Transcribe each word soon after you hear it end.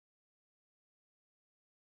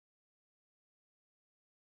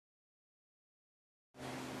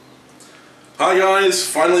Hi guys,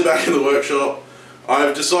 finally back in the workshop.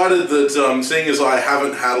 I've decided that seeing as I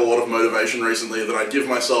haven't had a lot of motivation recently, that I'd give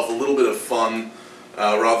myself a little bit of fun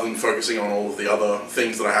rather than focusing on all of the other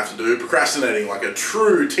things that I have to do, procrastinating like a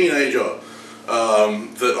true teenager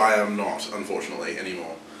that I am not, unfortunately,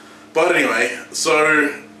 anymore. But anyway,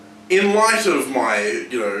 so in light of my,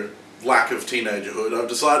 lack of teenagerhood, I've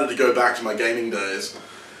decided to go back to my gaming days,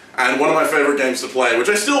 and one of my favourite games to play, which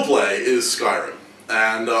I still play, is Skyrim.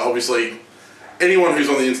 And obviously, anyone who's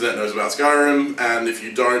on the internet knows about Skyrim, and if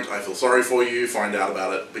you don't, I feel sorry for you. Find out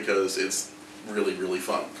about it, because it's really, really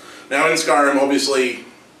fun. Now in Skyrim, obviously,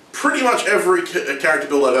 pretty much every character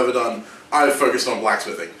build I've ever done, I've focused on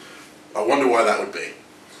blacksmithing. I wonder why that would be.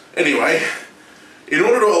 Anyway, in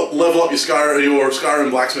order to level up your Skyrim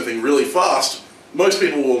blacksmithing really fast, most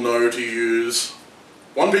people will know to use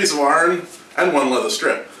one piece of iron and one leather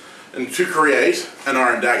strip, and to create an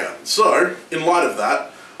iron dagger. So, in light of that,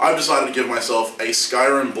 I've decided to give myself a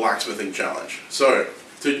Skyrim blacksmithing challenge. So,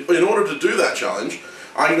 in order to do that challenge,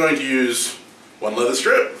 I'm going to use one leather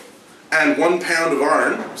strip and 1 pound of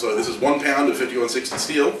iron, so this is 1 pound of 5160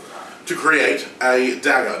 steel, to create a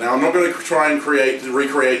dagger. Now, I'm not going to try and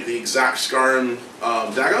recreate the exact Skyrim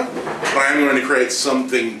dagger, but I am going to create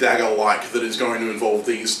something dagger-like that is going to involve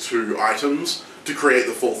these two items to create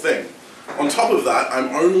the full thing. On top of that,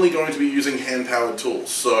 I'm only going to be using hand-powered tools,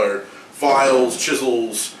 so files,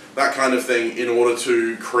 chisels, that kind of thing, in order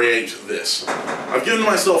to create this. I've given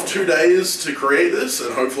myself 2 days to create this,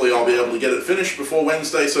 and hopefully I'll be able to get it finished before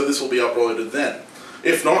Wednesday, so this will be uploaded then.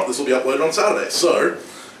 If not, this will be uploaded on Saturday. So,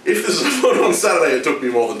 if this is uploaded on Saturday, it took me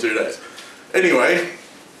more than 2 days. Anyway,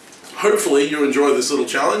 hopefully you enjoy this little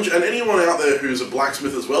challenge, and anyone out there who's a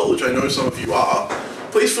blacksmith as well, which I know some of you are,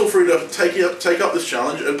 please feel free to take up this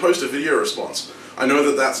challenge and post a video response. I know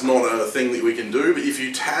that that's not a thing that we can do, but if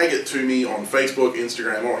you tag it to me on Facebook,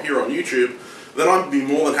 Instagram, or here on YouTube, then I'd be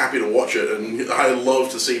more than happy to watch it, and I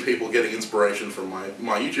love to see people getting inspiration from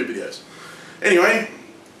my YouTube videos. Anyway,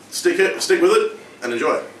 stick with it, and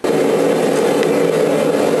enjoy.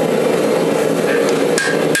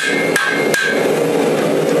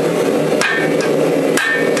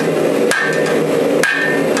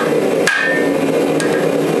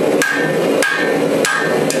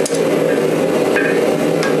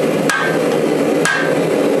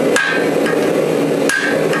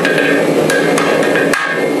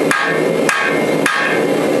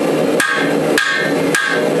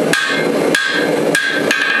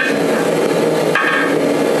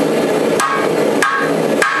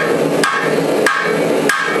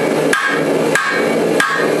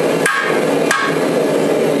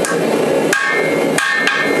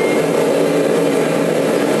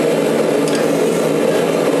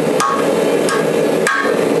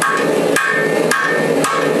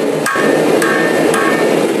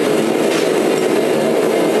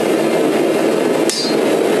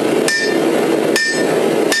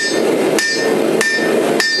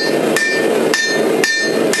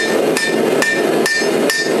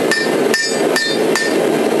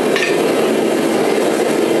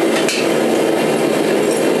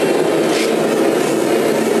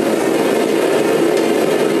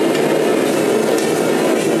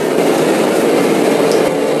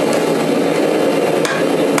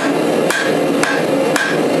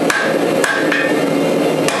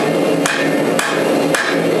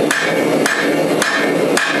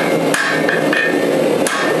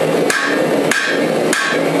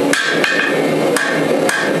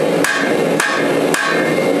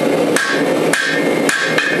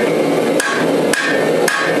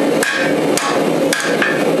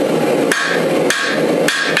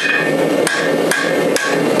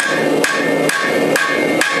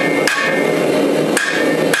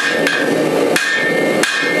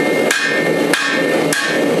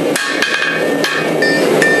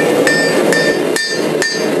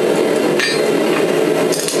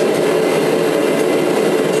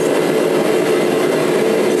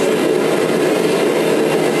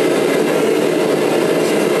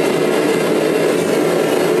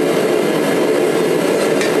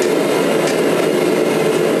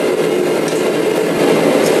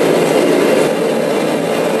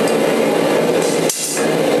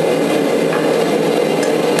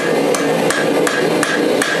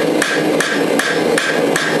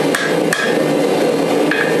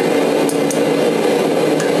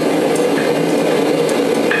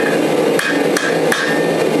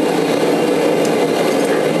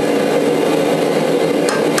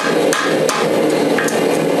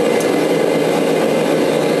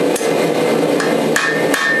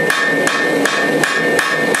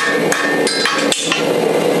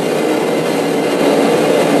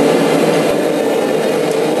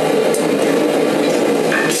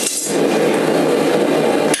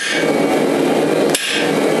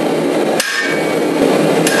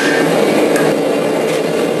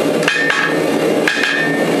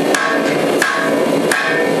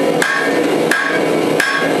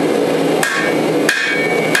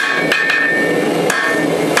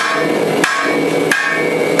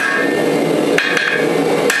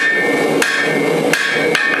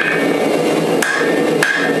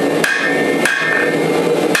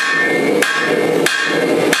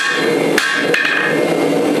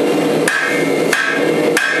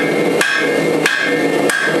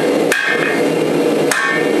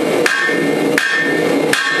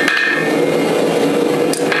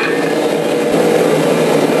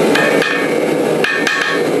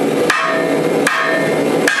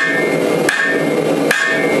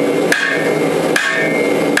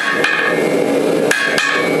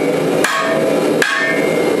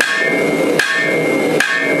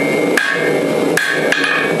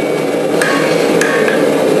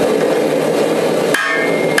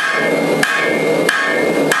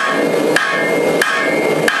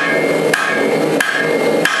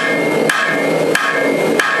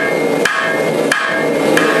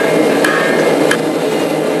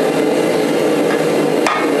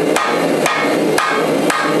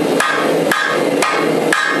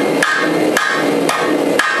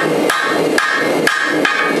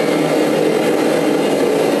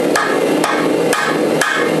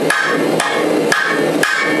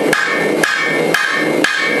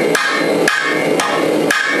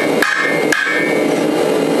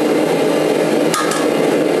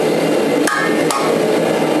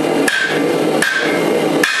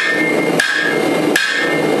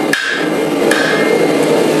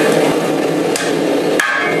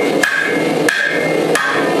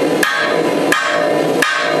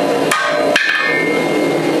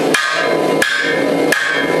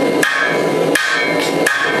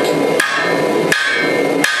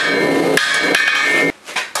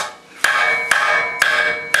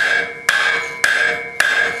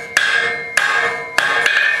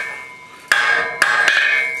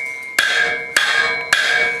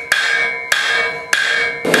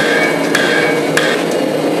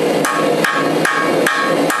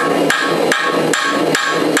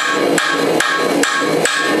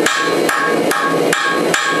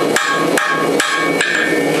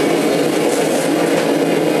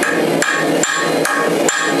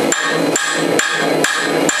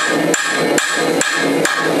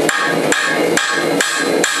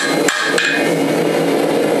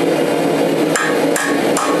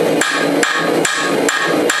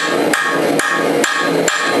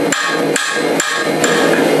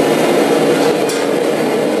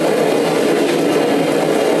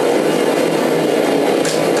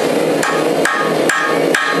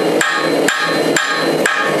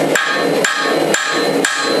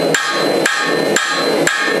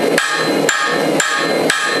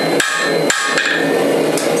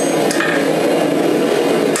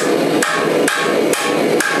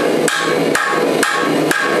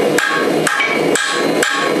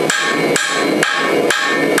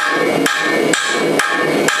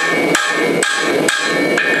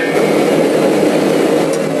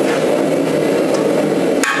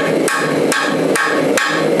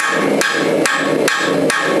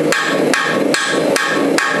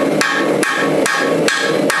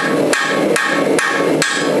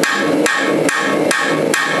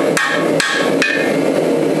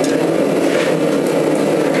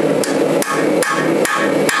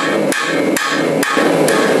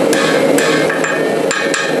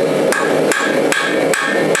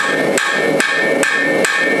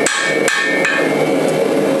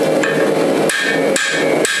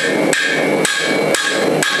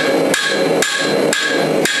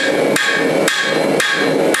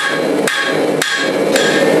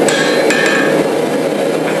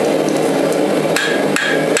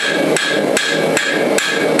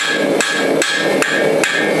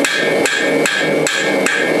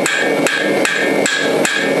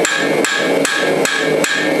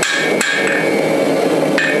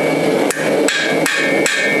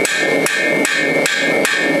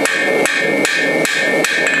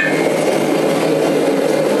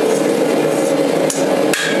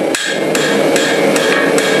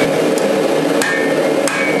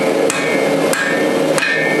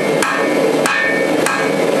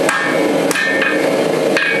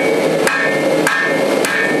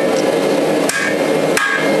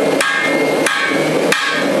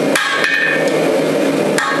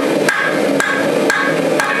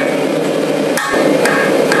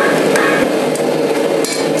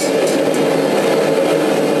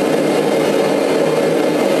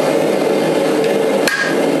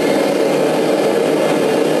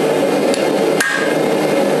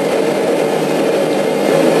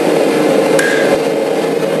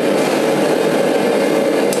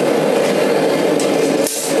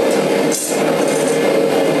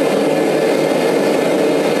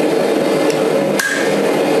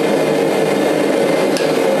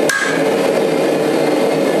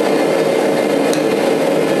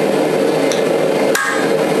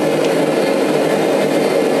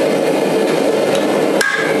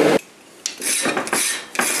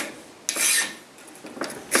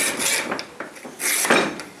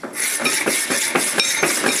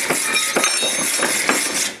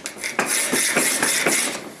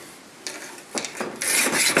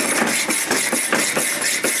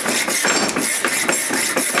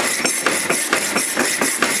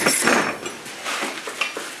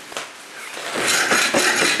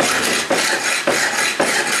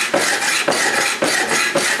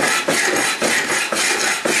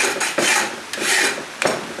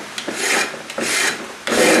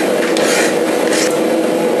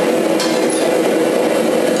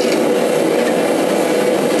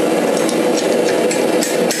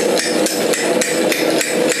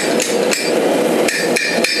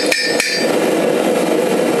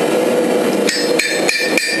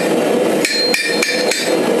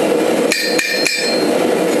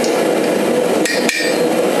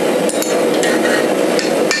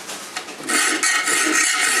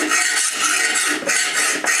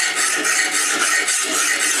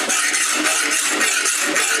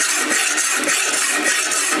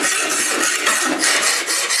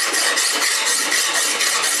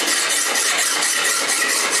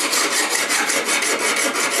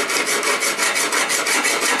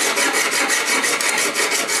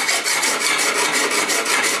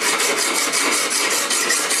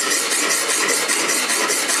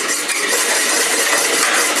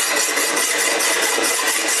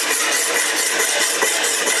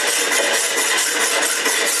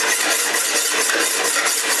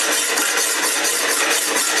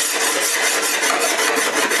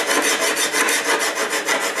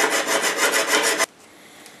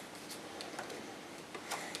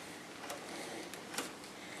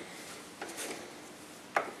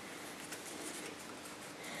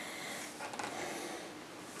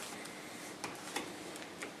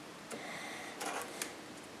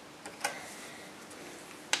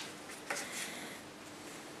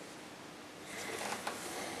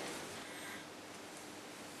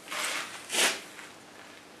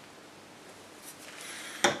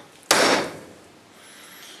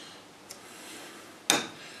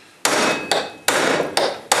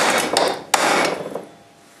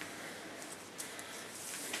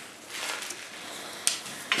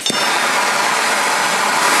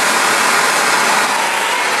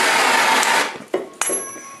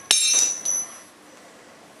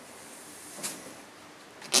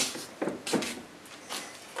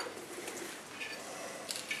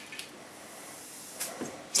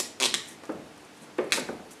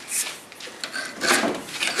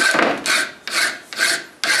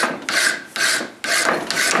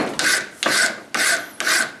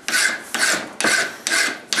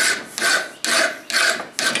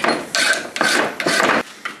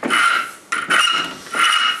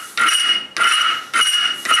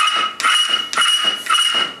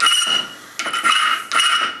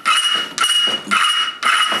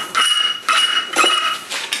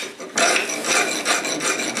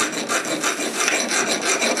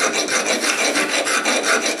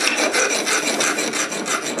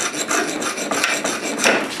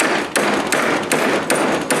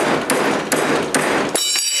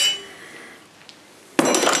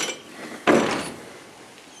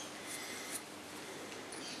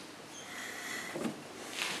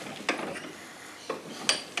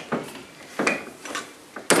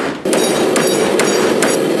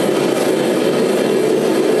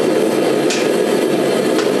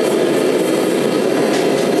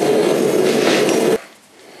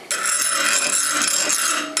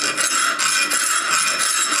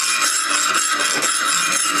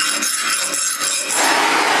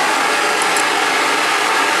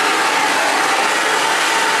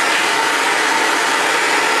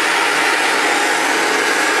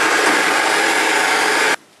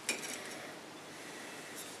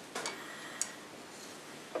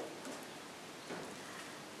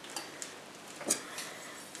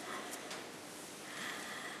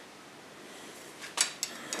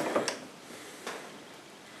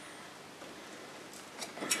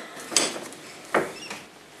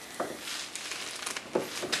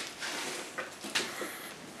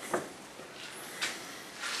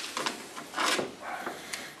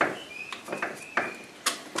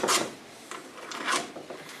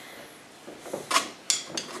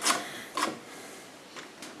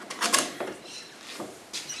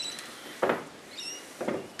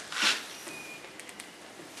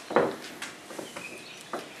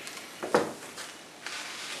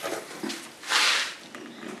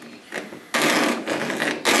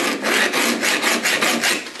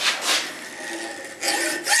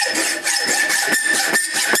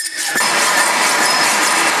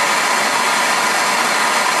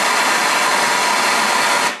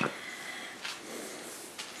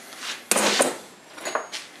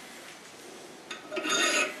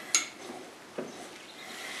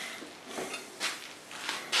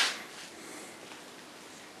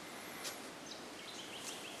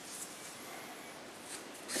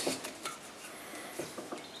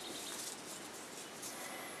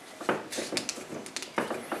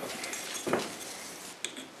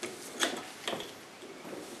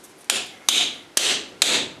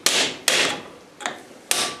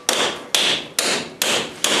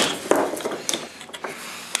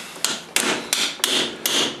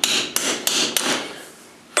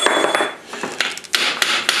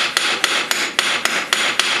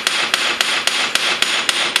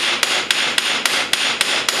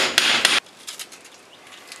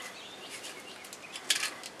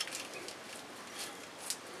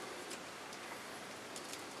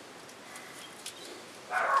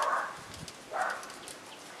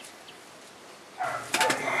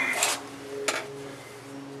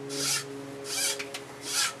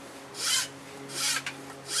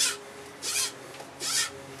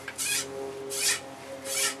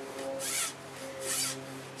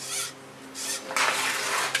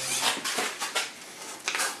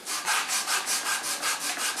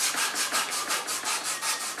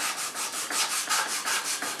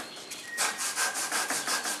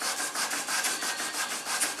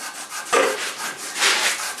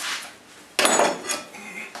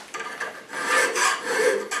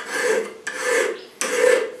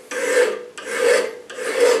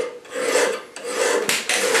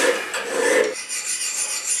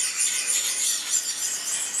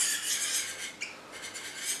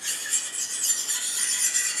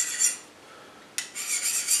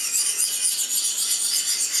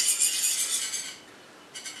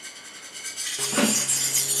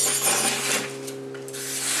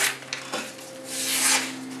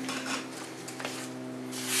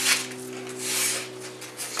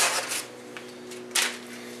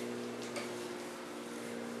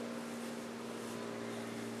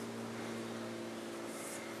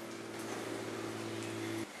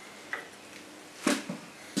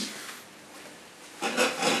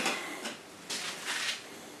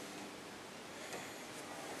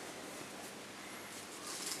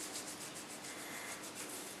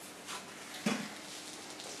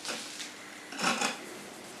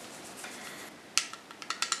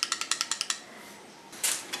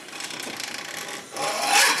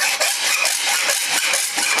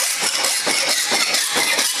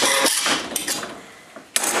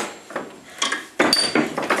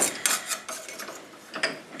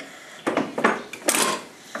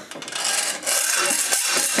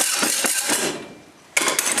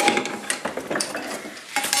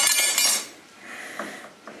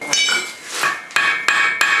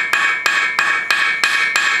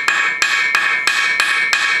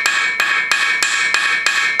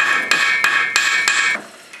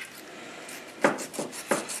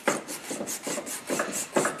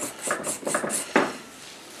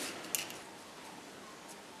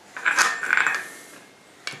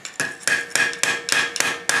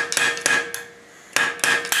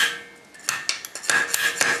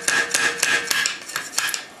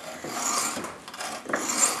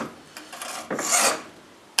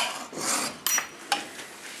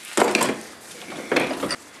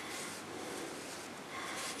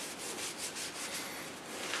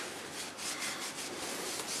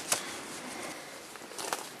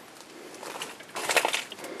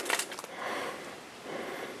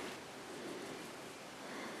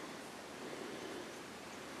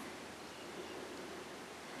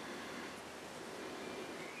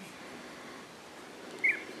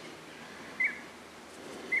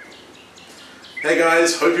 Hey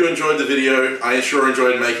guys, hope you enjoyed the video. I sure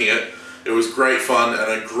enjoyed making it. It was great fun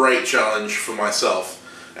and a great challenge for myself.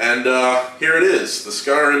 And here it is, the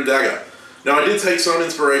Skyrim Dagger. Now I did take some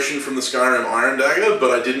inspiration from the Skyrim Iron Dagger, but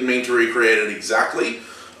I didn't mean to recreate it exactly.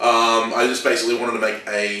 I just basically wanted to make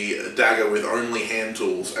a dagger with only hand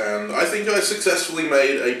tools, and I think I successfully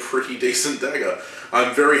made a pretty decent dagger.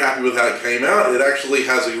 I'm very happy with how it came out. It actually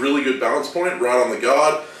has a really good balance point right on the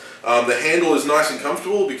guard. The handle is nice and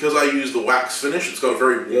comfortable because I use the wax finish. It's got a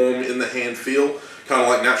very warm in the hand feel, kind of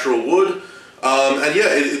like natural wood. And yeah,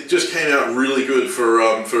 it just came out really good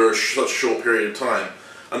for such a short period of time.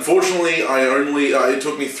 Unfortunately, it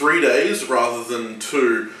took me 3 days rather than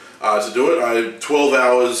 2 to do it. I had 12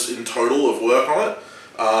 hours in total of work on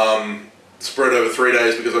it, spread over 3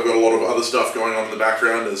 days because I've got a lot of other stuff going on in the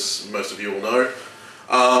background, as most of you will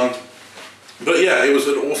know. But yeah, it was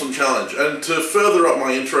an awesome challenge. And to further up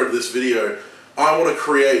my intro to this video, I want to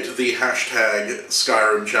create the hashtag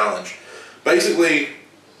Skyrim challenge. Basically,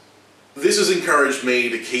 this has encouraged me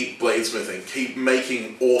to keep bladesmithing, keep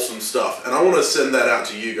making awesome stuff, and I want to send that out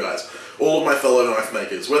to you guys, all of my fellow knife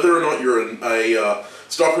makers. Whether or not you're a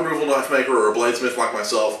stock removal knife maker or a bladesmith like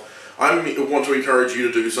myself, I want to encourage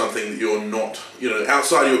you to do something that you're not,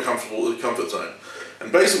 outside of your comfort zone.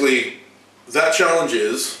 And basically, that challenge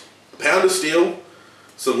is a pound of steel,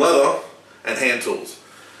 some leather, and hand tools.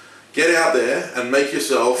 Get out there and make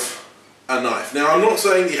yourself a knife. Now, I'm not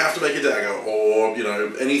saying that you have to make a dagger or,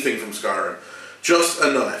 anything from Skyrim. Just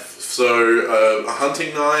a knife. So, a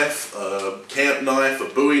hunting knife, a camp knife, a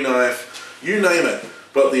bowie knife, you name it.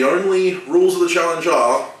 But the only rules of the challenge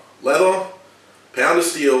are leather, pound of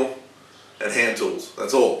steel, and hand tools.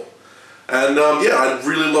 That's all. And yeah, I'd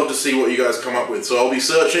really love to see what you guys come up with. So I'll be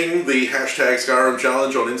searching the hashtag Skyrim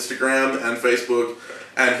challenge on Instagram and Facebook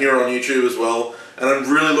and here on YouTube as well. And I'm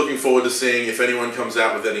really looking forward to seeing if anyone comes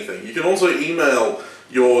out with anything. You can also email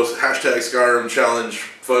your hashtag Skyrim challenge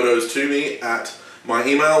photos to me at my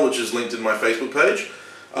email, which is linked in my Facebook page.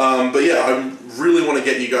 But yeah, I really want to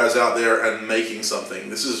get you guys out there and making something.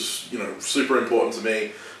 This is, super important to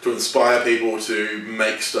me to inspire people to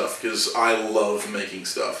make stuff because I love making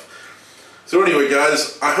stuff. So anyway,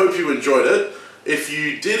 guys, I hope you enjoyed it. If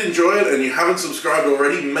you did enjoy it and you haven't subscribed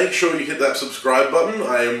already, make sure you hit that subscribe button.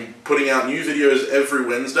 I am putting out new videos every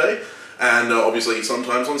Wednesday and obviously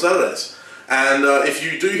sometimes on Saturdays. And if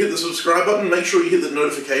you do hit the subscribe button, make sure you hit the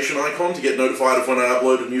notification icon to get notified of when I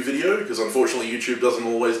upload a new video, because unfortunately YouTube doesn't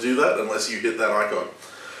always do that unless you hit that icon.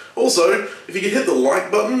 Also, if you can hit the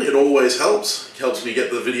like button, it always helps. It helps me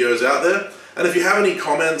get the videos out there. And if you have any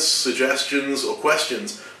comments, suggestions, or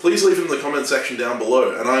questions, please leave them in the comment section down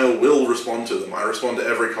below, and I will respond to them. I respond to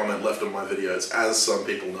every comment left on my videos, as some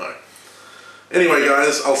people know. Anyway,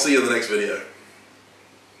 guys, I'll see you in the next video.